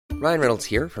Ryan Reynolds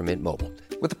here from Mint Mobile.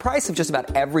 With the price of just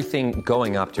about everything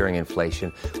going up during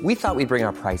inflation, we thought we'd bring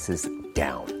our prices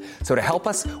down. So to help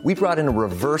us, we brought in a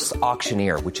reverse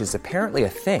auctioneer, which is apparently a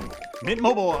thing. Mint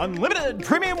Mobile Unlimited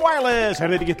Premium Wireless. How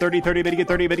to get 30, 30, bit to get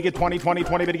 30, bit to get 20, 20,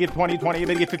 20, bit to get 20, 20,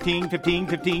 bit to get 15, 15,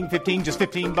 15, 15, just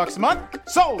 $15 a month?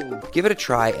 Sold! Give it a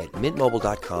try at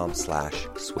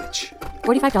mintmobile.com/switch.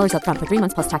 $45 up front for 3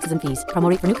 months plus taxes and fees. Promo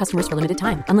rate for new customers for limited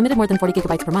time. Unlimited more than 40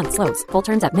 gigabytes per month. Slows full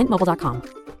terms at mintmobile.com.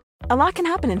 A lot can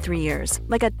happen in 3 years,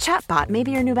 like a chatbot may be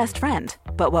your new best friend.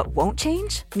 But what won't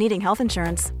change? Needing health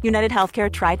insurance. United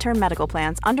Healthcare Tri-Term Medical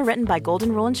Plans, underwritten by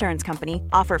Golden Rule Insurance Company,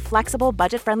 offer flexible,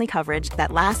 budget-friendly coverage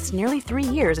that lasts nearly 3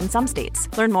 years in some states.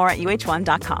 Learn more at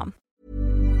uh1.com.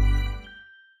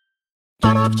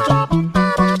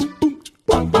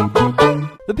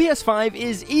 The PS5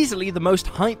 is easily the most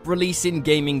hype release in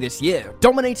gaming this year,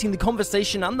 dominating the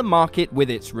conversation and the market with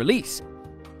its release.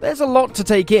 There's a lot to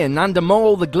take in, and among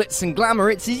all the glitz and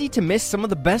glamour, it's easy to miss some of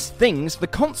the best things the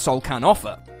console can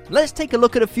offer. Let's take a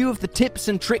look at a few of the tips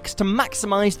and tricks to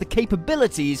maximize the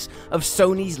capabilities of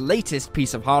Sony's latest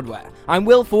piece of hardware. I'm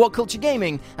Will for What Culture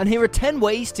Gaming, and here are 10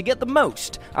 ways to get the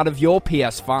most out of your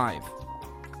PS5.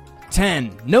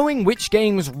 10. Knowing which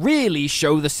games really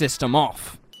show the system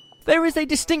off. There is a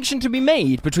distinction to be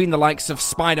made between the likes of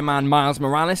Spider-Man Miles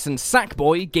Morales and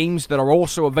Sackboy, games that are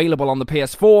also available on the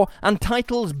PS4, and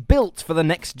titles built for the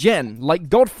next gen, like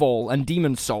Godfall and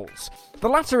Demon's Souls. The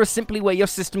latter are simply where your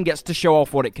system gets to show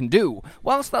off what it can do.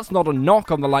 Whilst that's not a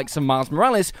knock on the likes of Miles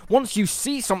Morales, once you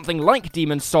see something like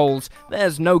Demon's Souls,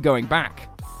 there's no going back.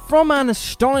 From an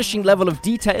astonishing level of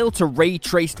detail to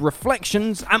ray-traced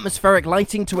reflections, atmospheric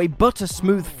lighting to a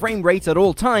butter-smooth frame rate at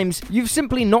all times, you've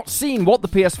simply not seen what the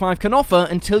PS5 can offer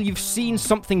until you've seen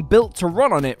something built to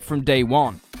run on it from day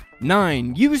one.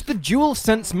 9. Use the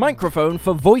DualSense microphone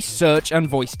for voice search and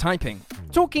voice typing.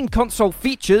 Talking console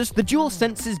features, the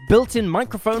DualSense's built-in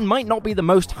microphone might not be the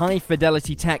most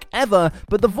high-fidelity tech ever,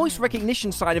 but the voice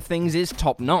recognition side of things is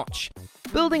top-notch.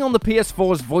 Building on the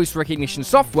PS4's voice recognition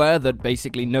software that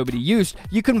basically nobody used,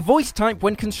 you can voice type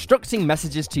when constructing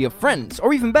messages to your friends,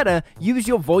 or even better, use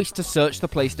your voice to search the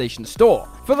PlayStation Store.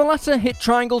 For the latter, hit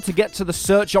triangle to get to the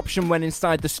search option when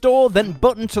inside the store, then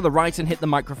button to the right and hit the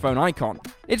microphone icon.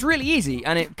 It's really easy,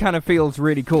 and it kind of feels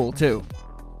really cool too.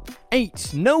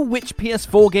 8. Know which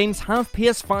PS4 games have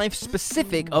PS5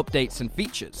 specific updates and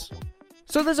features.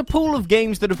 So there's a pool of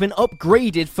games that have been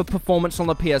upgraded for performance on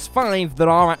the PS5 that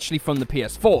are actually from the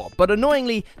PS4, but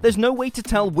annoyingly, there's no way to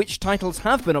tell which titles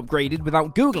have been upgraded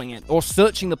without googling it, or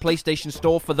searching the PlayStation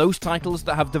Store for those titles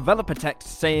that have developer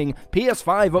text saying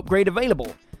PS5 upgrade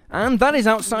available. And that is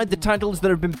outside the titles that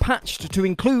have been patched to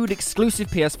include exclusive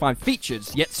PS5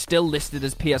 features, yet still listed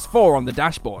as PS4 on the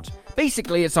dashboard.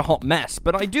 Basically, it's a hot mess,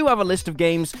 but I do have a list of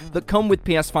games that come with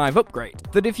PS5 upgrade,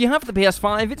 that if you have the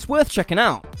PS5, it's worth checking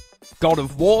out. God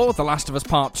of War, The Last of Us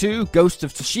Part 2, Ghost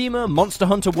of Tsushima, Monster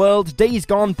Hunter World, Days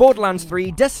Gone, Borderlands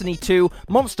 3, Destiny 2,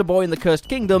 Monster Boy and the Cursed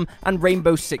Kingdom, and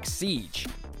Rainbow Six Siege.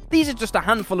 These are just a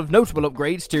handful of notable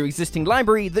upgrades to your existing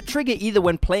library that trigger either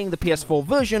when playing the PS4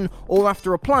 version or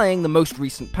after applying the most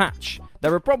recent patch.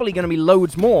 There are probably going to be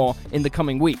loads more in the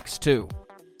coming weeks too.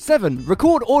 7.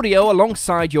 Record audio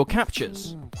alongside your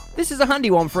captures. This is a handy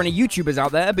one for any YouTubers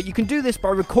out there, but you can do this by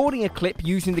recording a clip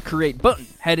using the Create button.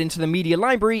 Head into the media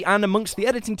library, and amongst the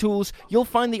editing tools, you'll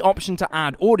find the option to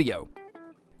add audio.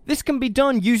 This can be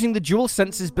done using the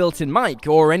DualSense's built-in mic,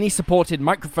 or any supported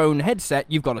microphone headset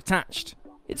you've got attached.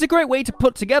 It's a great way to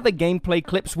put together gameplay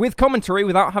clips with commentary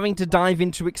without having to dive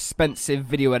into expensive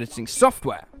video editing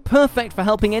software. Perfect for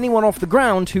helping anyone off the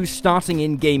ground who's starting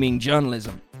in gaming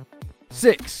journalism.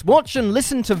 6. Watch and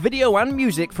listen to video and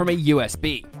music from a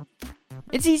USB.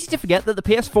 It's easy to forget that the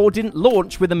PS4 didn't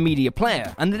launch with a media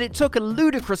player, and that it took a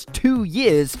ludicrous 2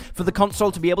 years for the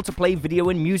console to be able to play video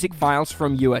and music files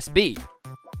from USB.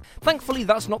 Thankfully,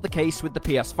 that's not the case with the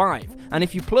PS5, and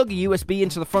if you plug a USB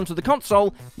into the front of the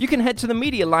console, you can head to the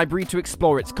media library to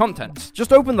explore its contents.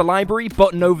 Just open the library,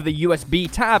 button over the USB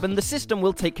tab, and the system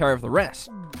will take care of the rest.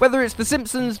 Whether it's The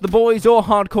Simpsons, The Boys, or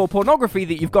hardcore pornography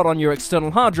that you've got on your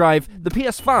external hard drive, the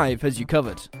PS5 has you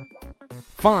covered.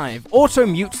 5.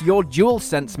 Auto-mute your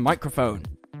DualSense microphone.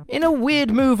 In a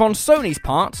weird move on Sony's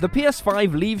part, the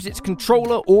PS5 leaves its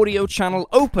controller audio channel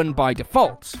open by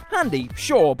default. Handy,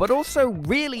 sure, but also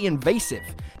really invasive.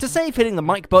 To save hitting the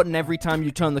mic button every time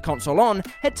you turn the console on,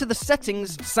 head to the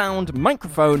Settings, Sound,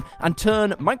 Microphone, and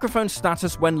turn Microphone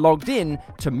Status when logged in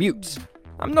to mute.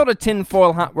 I'm not a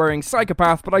tinfoil hat wearing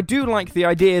psychopath, but I do like the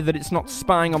idea that it's not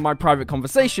spying on my private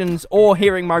conversations or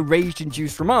hearing my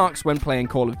rage-induced remarks when playing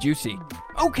Call of Duty.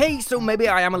 Okay, so maybe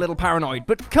I am a little paranoid,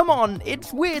 but come on,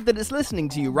 it's weird that it's listening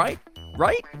to you, right?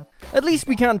 right? At least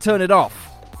we can turn it off.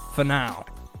 For now.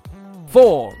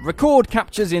 4. Record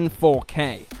captures in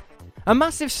 4K. A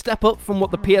massive step up from what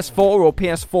the PS4 or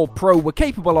PS4 Pro were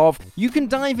capable of, you can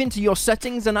dive into your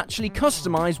settings and actually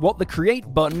customize what the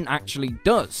Create button actually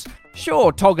does.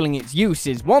 Sure, toggling its use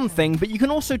is one thing, but you can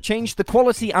also change the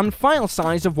quality and file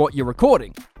size of what you're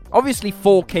recording. Obviously,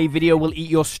 4K video will eat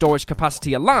your storage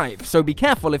capacity alive, so be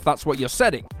careful if that's what you're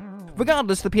setting.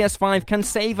 Regardless, the PS5 can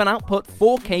save and output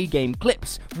 4K game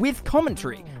clips with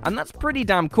commentary, and that's pretty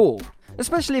damn cool.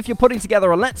 Especially if you're putting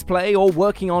together a Let's Play or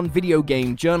working on video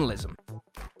game journalism.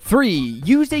 3.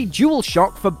 Use a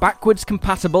DualShock for backwards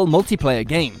compatible multiplayer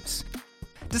games.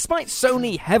 Despite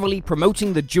Sony heavily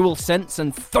promoting the DualSense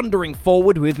and thundering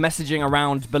forward with messaging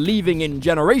around believing in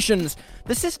generations,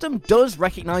 the system does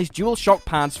recognize DualShock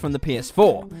pads from the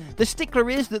PS4. The stickler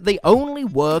is that they only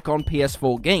work on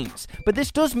PS4 games, but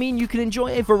this does mean you can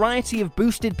enjoy a variety of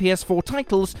boosted PS4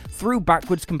 titles through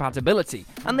backwards compatibility,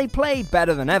 and they play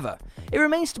better than ever. It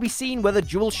remains to be seen whether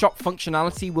DualShock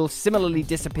functionality will similarly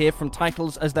disappear from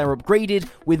titles as they're upgraded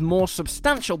with more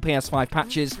substantial PS5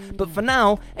 patches, but for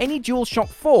now, any DualShock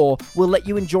 4 will let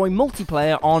you enjoy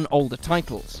multiplayer on older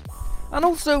titles. And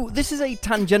also, this is a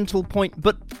tangential point,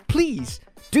 but please,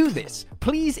 do this.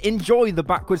 Please enjoy the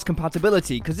backwards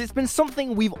compatibility, because it's been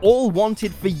something we've all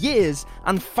wanted for years,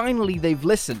 and finally they've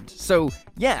listened. So,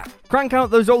 yeah, crank out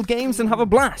those old games and have a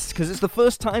blast, because it's the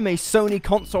first time a Sony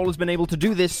console has been able to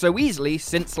do this so easily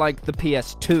since, like, the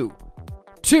PS2.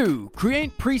 2.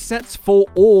 Create presets for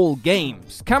all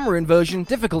games, camera inversion,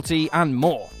 difficulty, and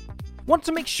more. Want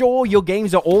to make sure your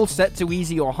games are all set to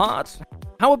easy or hard?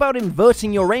 How about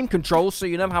inverting your aim controls so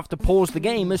you never have to pause the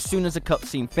game as soon as a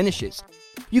cutscene finishes?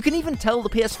 You can even tell the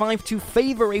PS5 to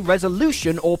favor a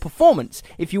resolution or performance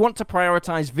if you want to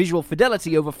prioritize visual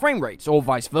fidelity over frame rates or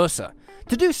vice versa.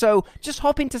 To do so, just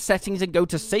hop into settings and go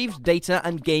to saved data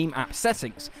and game app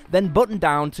settings, then button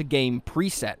down to game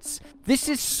presets. This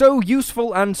is so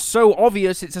useful and so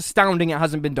obvious it's astounding it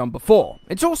hasn't been done before.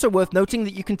 It's also worth noting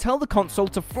that you can tell the console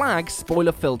to flag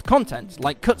spoiler-filled content,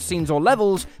 like cutscenes or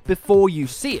levels, before you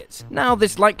see it. Now,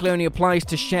 this likely only applies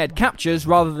to shared captures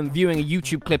rather than viewing a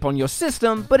YouTube clip on your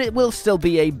system, but it will still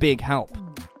be a big help.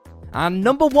 And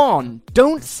number 1,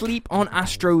 don't sleep on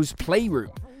Astro's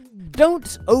Playroom.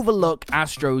 Don't overlook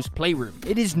Astro's Playroom.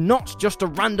 It is not just a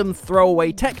random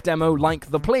throwaway tech demo like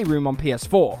the Playroom on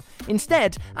PS4.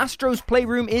 Instead, Astro's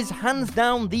Playroom is hands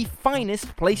down the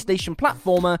finest PlayStation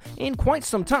platformer in quite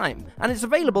some time, and it's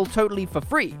available totally for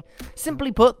free.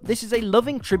 Simply put, this is a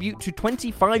loving tribute to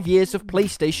 25 years of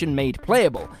PlayStation made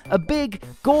playable. A big,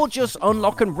 gorgeous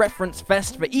unlock and reference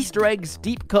fest for Easter eggs,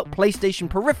 deep-cut PlayStation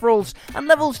peripherals, and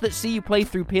levels that see you play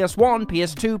through PS1,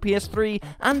 PS2, PS3,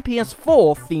 and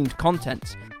PS4 themed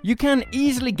content. You can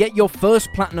easily get your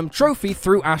first Platinum trophy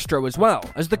through Astro as well,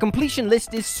 as the completion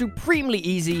list is supremely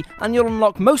easy and you'll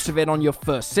unlock most of it on your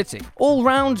first sitting. All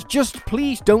round, just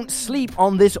please don't sleep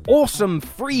on this awesome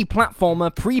free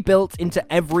platformer pre-built into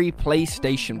every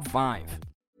PlayStation 5.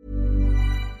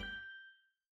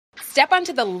 Step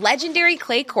onto the legendary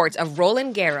clay courts of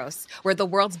Roland Garros, where the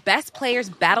world's best players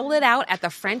battle it out at the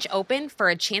French Open for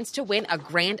a chance to win a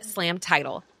Grand Slam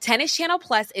title. Tennis Channel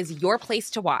Plus is your place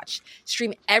to watch.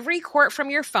 Stream every court from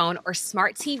your phone or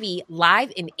smart TV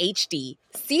live in HD.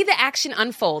 See the action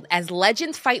unfold as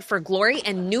legends fight for glory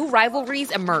and new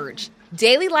rivalries emerge.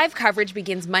 Daily live coverage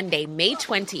begins Monday, May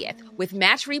 20th, with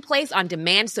match replays on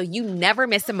demand so you never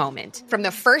miss a moment. From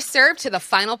the first serve to the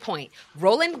final point,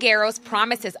 Roland Garros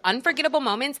promises unforgettable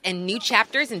moments and new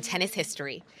chapters in tennis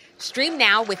history. Stream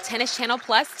now with Tennis Channel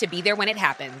Plus to be there when it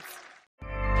happens.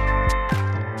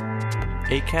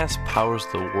 Acast powers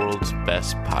the world's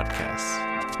best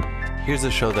podcasts. Here's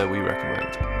a show that we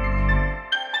recommend.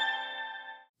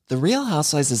 The Real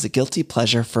Housewives is a guilty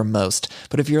pleasure for most,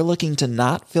 but if you're looking to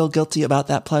not feel guilty about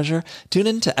that pleasure, tune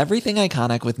in to Everything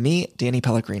Iconic with me, Danny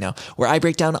Pellegrino, where I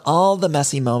break down all the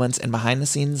messy moments and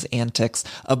behind-the-scenes antics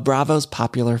of Bravo's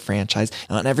popular franchise.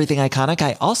 And on Everything Iconic,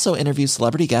 I also interview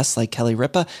celebrity guests like Kelly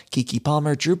Ripa, Keke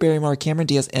Palmer, Drew Barrymore, Cameron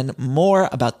Diaz, and more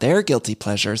about their guilty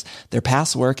pleasures, their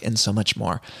past work, and so much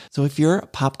more. So if you're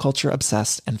pop culture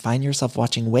obsessed and find yourself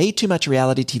watching way too much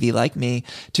reality TV like me,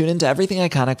 tune into Everything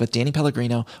Iconic with Danny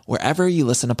Pellegrino, wherever you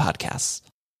listen to podcasts.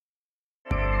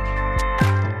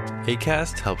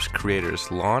 Acast helps creators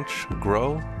launch,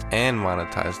 grow, and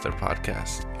monetize their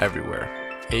podcasts everywhere.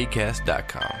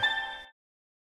 Acast.com.